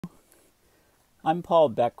I'm Paul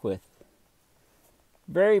Beckwith.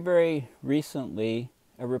 Very recently,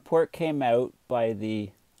 a report came out by the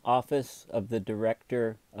Office of the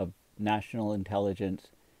Director of National Intelligence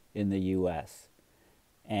in the U.S.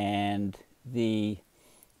 And the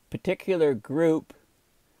particular group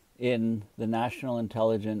in the National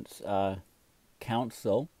Intelligence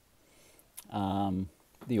Council,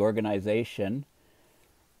 the organization,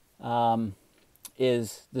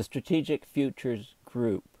 is the Strategic Futures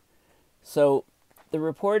Group. So the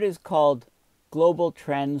report is called Global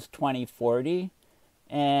Trends 2040,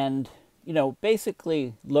 and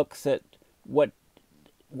basically looks at what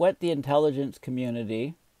the intelligence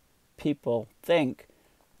community, people, think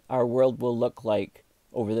our world will look like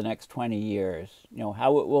over the next 20 years.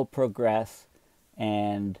 How it will progress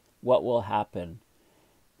and what will happen.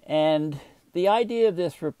 And the idea of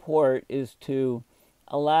this report is to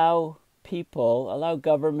allow people, allow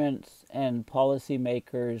governments and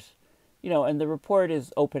policymakers, and the report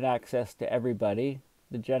is open access to everybody,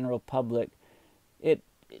 the general public. It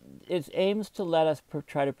aims to let us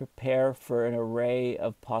try to prepare for an array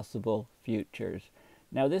of possible futures.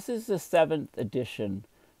 Now, this is the 7th edition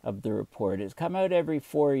of the report. It's come out every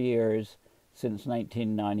 4 years since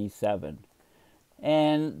 1997.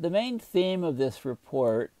 And the main theme of this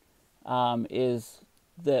report is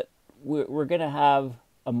that we're going to have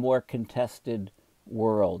a more contested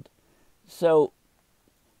world. So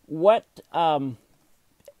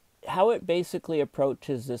how it basically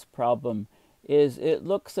approaches this problem is it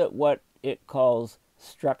looks at what it calls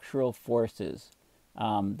structural forces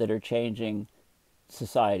that are changing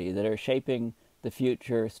society, that are shaping the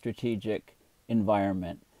future strategic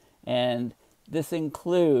environment. And this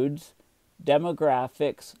includes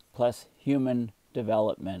demographics plus human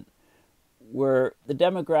development, where the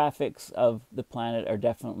demographics of the planet are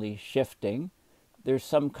definitely shifting. There's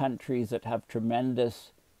some countries that have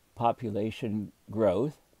tremendous population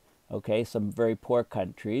growth, some very poor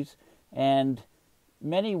countries, and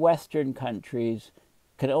many Western countries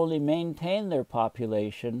can only maintain their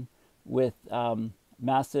population with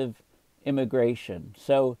massive immigration.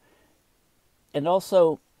 So, and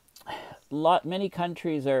also, many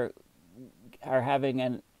countries are having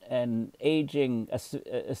a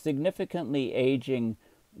significantly aging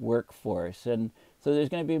workforce, and so there's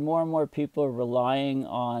going to be more and more people relying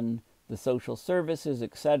on the social services,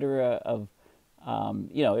 etc. of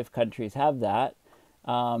if countries have that,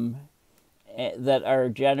 that are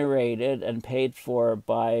generated and paid for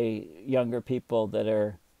by younger people that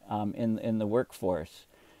are in the workforce.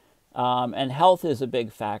 And health is a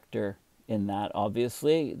big factor in that,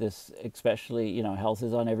 obviously. This, especially, health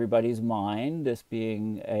is on everybody's mind, this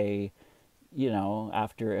being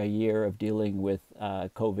after a year of dealing with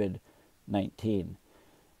COVID-19.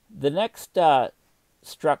 The next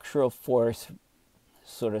structural force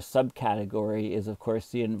sort of subcategory is, of course,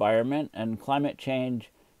 the environment, and climate change,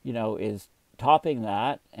 is topping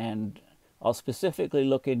that, and I'll specifically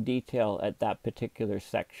look in detail at that particular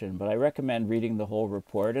section, but I recommend reading the whole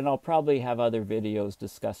report, and I'll probably have other videos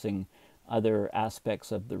discussing other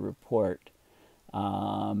aspects of the report.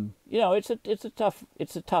 It's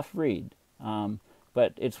a tough read,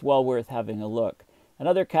 but it's well worth having a look.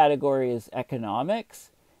 Another category is economics,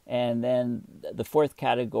 and then the fourth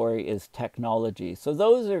category is technology. So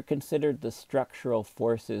those are considered the structural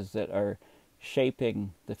forces that are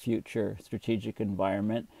shaping the future strategic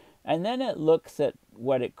environment. And then it looks at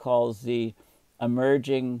what it calls the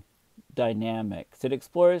emerging dynamics. It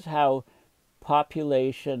explores how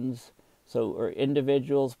populations, or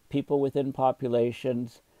individuals, people within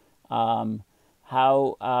populations, how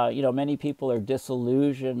many people are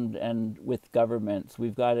disillusioned and with governments.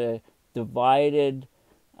 We've got a divided,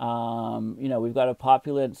 we've got a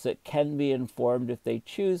populace that can be informed if they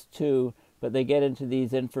choose to, but they get into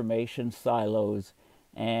these information silos,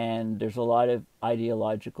 and there's a lot of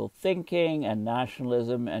ideological thinking and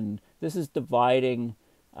nationalism, and this is dividing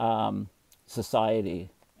society,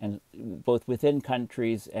 and both within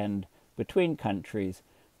countries and between countries.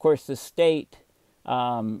 Of course, the state,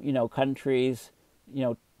 countries,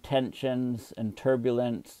 tensions and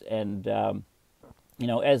turbulence, and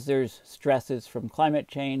as there's stresses from climate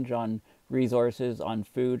change on resources, on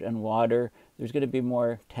food and water, there's going to be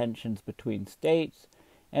more tensions between states.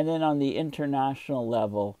 And then on the international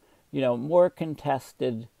level, more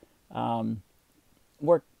contested,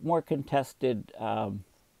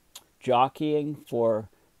 jockeying for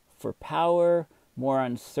power, more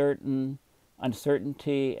uncertainty,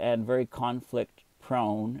 and very conflict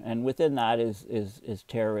prone. And within that is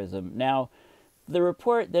terrorism. Now, the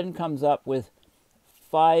report then comes up with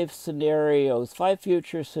 5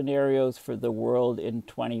 future scenarios for the world in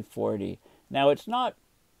 2040. Now, it's not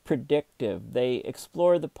predictive. They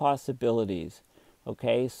explore the possibilities.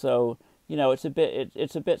 Okay, so it's a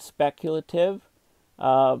bit speculative,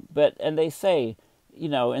 and they say,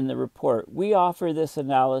 in the report, we offer this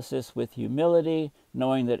analysis with humility,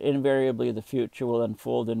 knowing that invariably the future will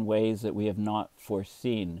unfold in ways that we have not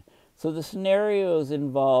foreseen. So the scenarios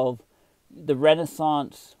involve the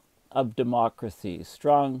renaissance of democracies,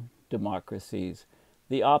 strong democracies.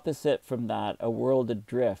 The opposite from that, a world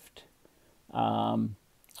adrift.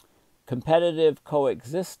 Competitive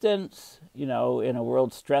coexistence, in a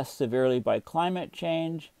world stressed severely by climate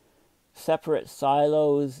change. Separate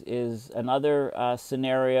silos is another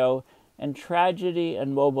scenario. And tragedy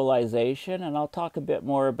and mobilization. And I'll talk a bit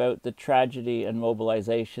more about the tragedy and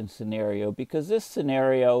mobilization scenario, because this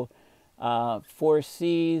scenario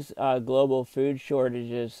foresees global food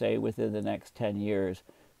shortages, say, within the next 10 years,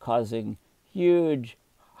 causing huge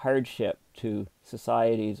hardship to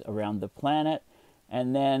societies around the planet,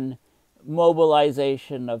 and then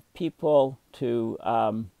mobilization of people to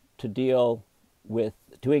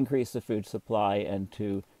increase the food supply and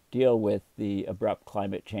to deal with the abrupt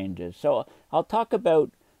climate changes. So I'll talk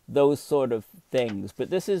about those sort of things, but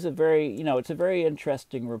this is a very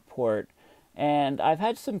interesting report. And I've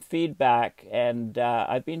had some feedback, and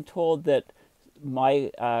I've been told that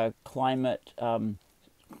my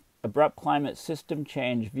abrupt climate system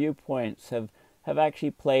change viewpoints have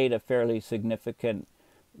actually played a fairly significant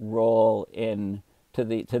role to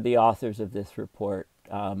the authors of this report.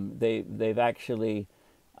 They've actually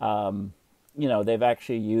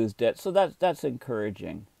used it, so that's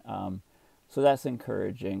encouraging.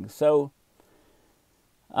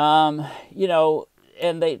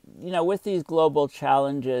 And they, with these global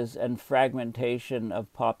challenges and fragmentation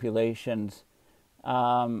of populations,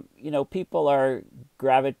 people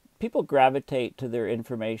gravitate to their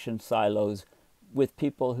information silos with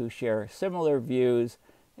people who share similar views.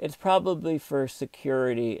 It's probably for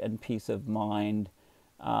security and peace of mind.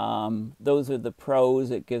 Those are the pros.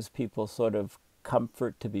 It gives people sort of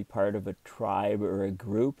comfort to be part of a tribe or a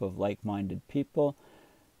group of like-minded people.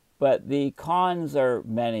 But the cons are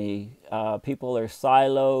many. People are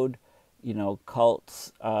siloed,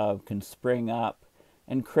 cults can spring up,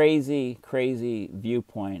 and crazy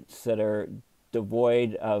viewpoints that are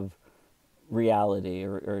devoid of reality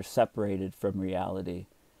or separated from reality.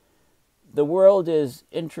 The world is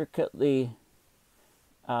intricately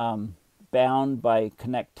bound by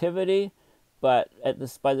connectivity, but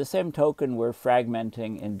by the same token, we're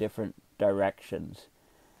fragmenting in different directions.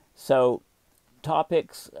 So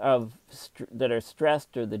topics that are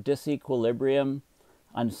stressed are the disequilibrium,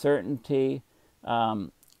 uncertainty,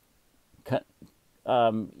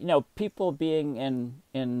 people being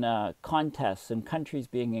in contests and countries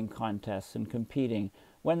being in contests and competing.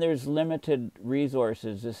 When there's limited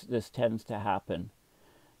resources, this tends to happen.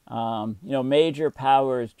 Major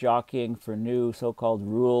powers jockeying for new so-called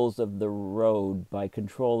rules of the road by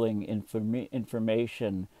controlling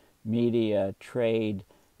information, media, trade,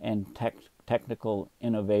 and technical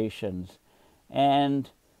innovations. And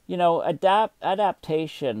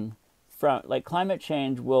adaptation from climate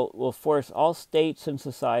change will force all states and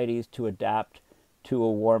societies to adapt to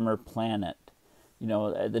a warmer planet.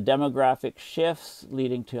 The demographic shifts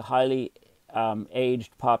leading to highly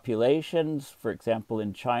aged populations, for example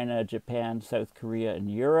in China, Japan, South Korea,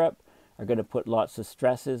 and Europe, are going to put lots of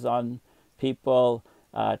stresses on people.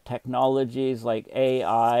 Technologies like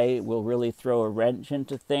AI will really throw a wrench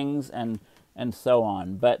into things, and so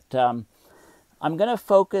on. But I'm going to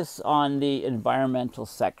focus on the environmental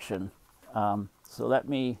section. So let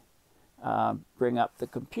me bring up the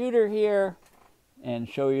computer here and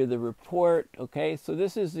show you the report. Okay, so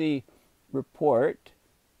this is the report.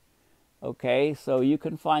 Okay, so you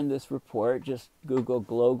can find this report. Just Google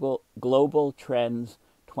Global Trends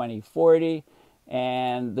 2040.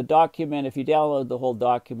 And the document, if you download the whole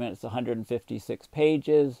document, it's 156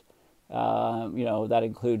 pages. That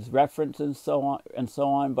includes reference and so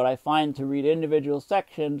on. But I find to read individual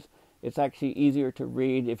sections, it's actually easier to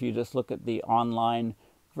read if you just look at the online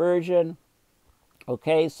version.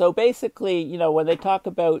 Okay, so basically, when they talk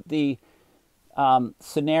about the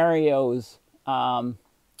scenarios, in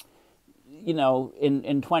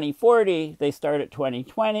 2040, they start at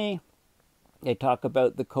 2020. They talk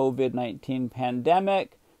about the COVID-19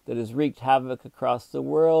 pandemic that has wreaked havoc across the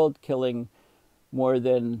world, killing more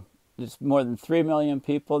than 3 million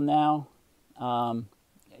people now,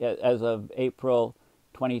 as of April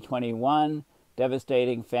 2021,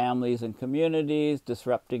 devastating families and communities,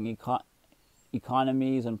 disrupting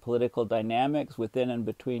economies and political dynamics within and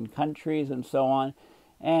between countries, and so on.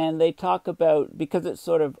 And they talk about, because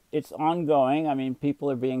it's ongoing. I mean,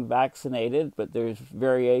 people are being vaccinated, but there's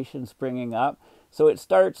variation springing up. So it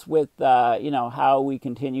starts with, how we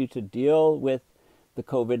continue to deal with the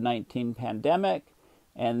COVID-19 pandemic,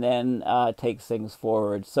 and then takes things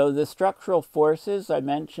forward. So the structural forces I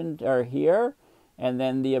mentioned are here, and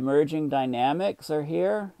then the emerging dynamics are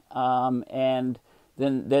here, and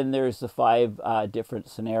then there's the 5 different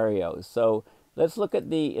scenarios. So let's look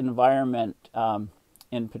at the environment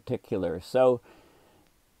in particular. So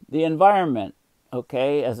the environment,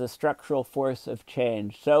 okay, as a structural force of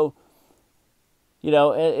change. So,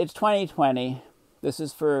 it's 2020. This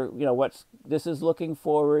is for, this is looking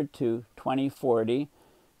forward to 2040.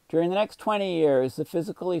 During the next 20 years, the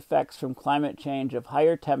physical effects from climate change of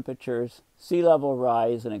higher temperatures, sea level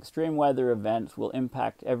rise, and extreme weather events will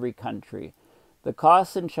impact every country. The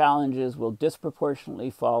costs and challenges will disproportionately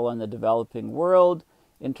fall on the developing world,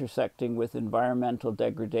 intersecting with environmental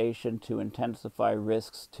degradation to intensify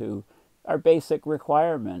risks to our basic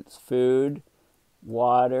requirements: food,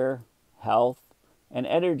 water, health, and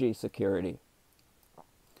energy security.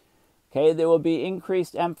 Okay, there will be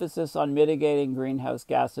increased emphasis on mitigating greenhouse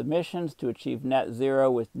gas emissions to achieve net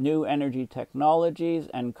zero with new energy technologies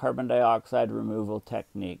and carbon dioxide removal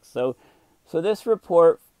techniques. So this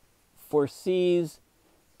report foresees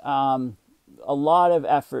a lot of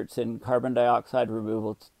efforts in carbon dioxide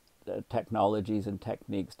removal technologies and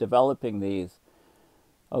techniques, developing these.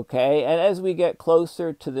 Okay, and as we get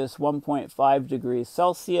closer to this 1.5 degrees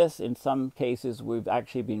Celsius, in some cases we've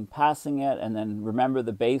actually been passing it, and then remember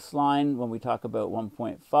the baseline when we talk about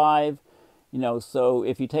 1.5. So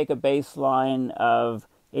if you take a baseline of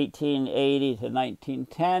 1880 to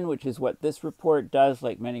 1910, which is what this report does,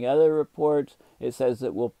 like many other reports, it says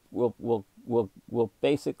that we'll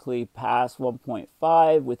basically pass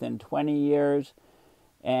 1.5 within 20 years,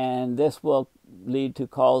 and this will lead to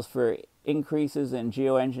calls for increases in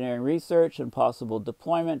geoengineering research and possible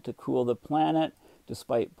deployment to cool the planet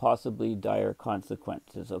despite possibly dire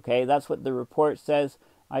consequences. Okay, that's what the report says.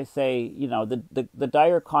 I say, the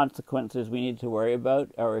dire consequences we need to worry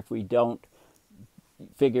about are if we don't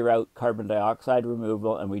figure out carbon dioxide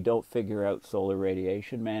removal and we don't figure out solar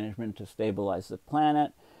radiation management to stabilize the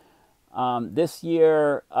planet. This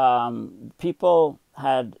year, some people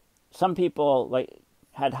had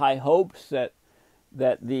high hopes that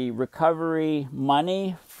the recovery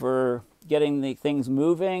money for getting the things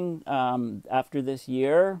moving after this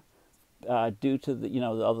year, due to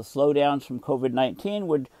all the slowdowns from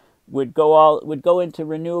COVID-19, would go into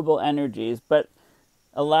renewable energies. But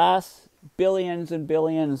alas, billions and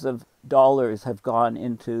billions of dollars have gone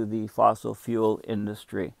into the fossil fuel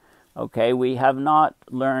industry. Okay, we have not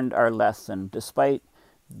learned our lesson, despite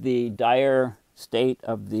the dire state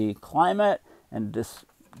of the climate and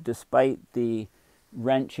despite the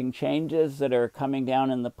wrenching changes that are coming down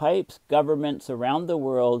in the pipes. Governments around the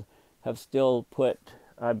world have still put,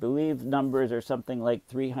 I believe numbers are something like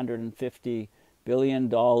 $350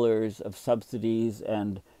 billion of subsidies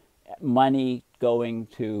and money going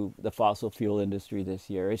to the fossil fuel industry this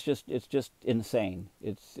year. It's just insane.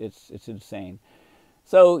 It's insane.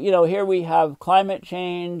 So, here we have climate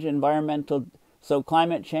change,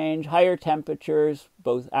 climate change, higher temperatures,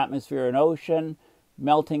 both atmosphere and ocean,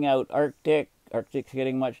 melting out Arctic's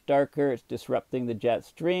getting much darker. It's disrupting the jet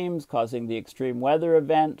streams, causing the extreme weather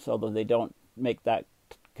events, although they don't make that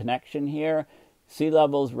connection here. Sea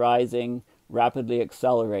levels rising, rapidly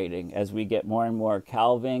accelerating as we get more and more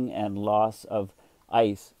calving and loss of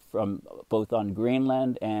ice from both on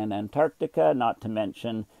Greenland and Antarctica, not to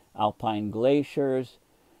mention alpine glaciers.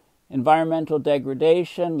 Environmental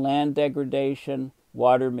degradation, land degradation,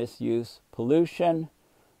 water misuse, pollution.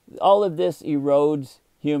 All of this erodes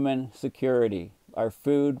human security, our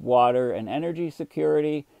food, water, and energy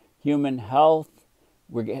security, human health.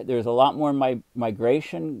 There's a lot more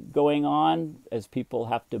migration going on as people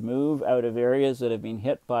have to move out of areas that have been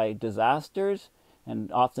hit by disasters,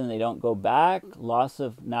 and often they don't go back. Loss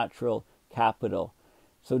of natural capital.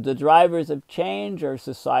 So the drivers of change are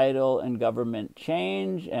societal and government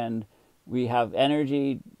change, and we have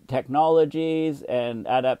energy technologies and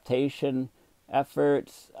adaptation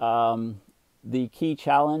efforts. The key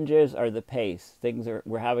challenges are the pace.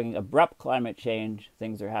 We're having abrupt climate change.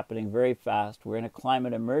 Things are happening very fast. We're in a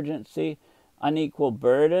climate emergency, unequal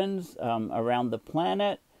burdens around the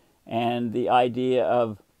planet, and the idea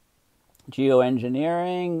of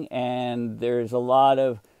geoengineering, and there's a lot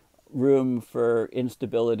of room for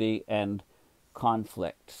instability and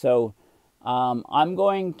conflict. So I'm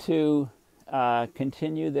going to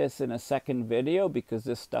continue this in a second video because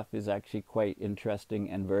this stuff is actually quite interesting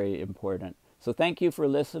and very important. So thank you for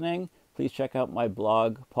listening. please check out my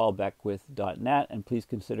blog, paulbeckwith.net, and please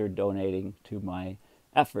consider donating to my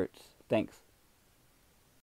efforts. Thanks.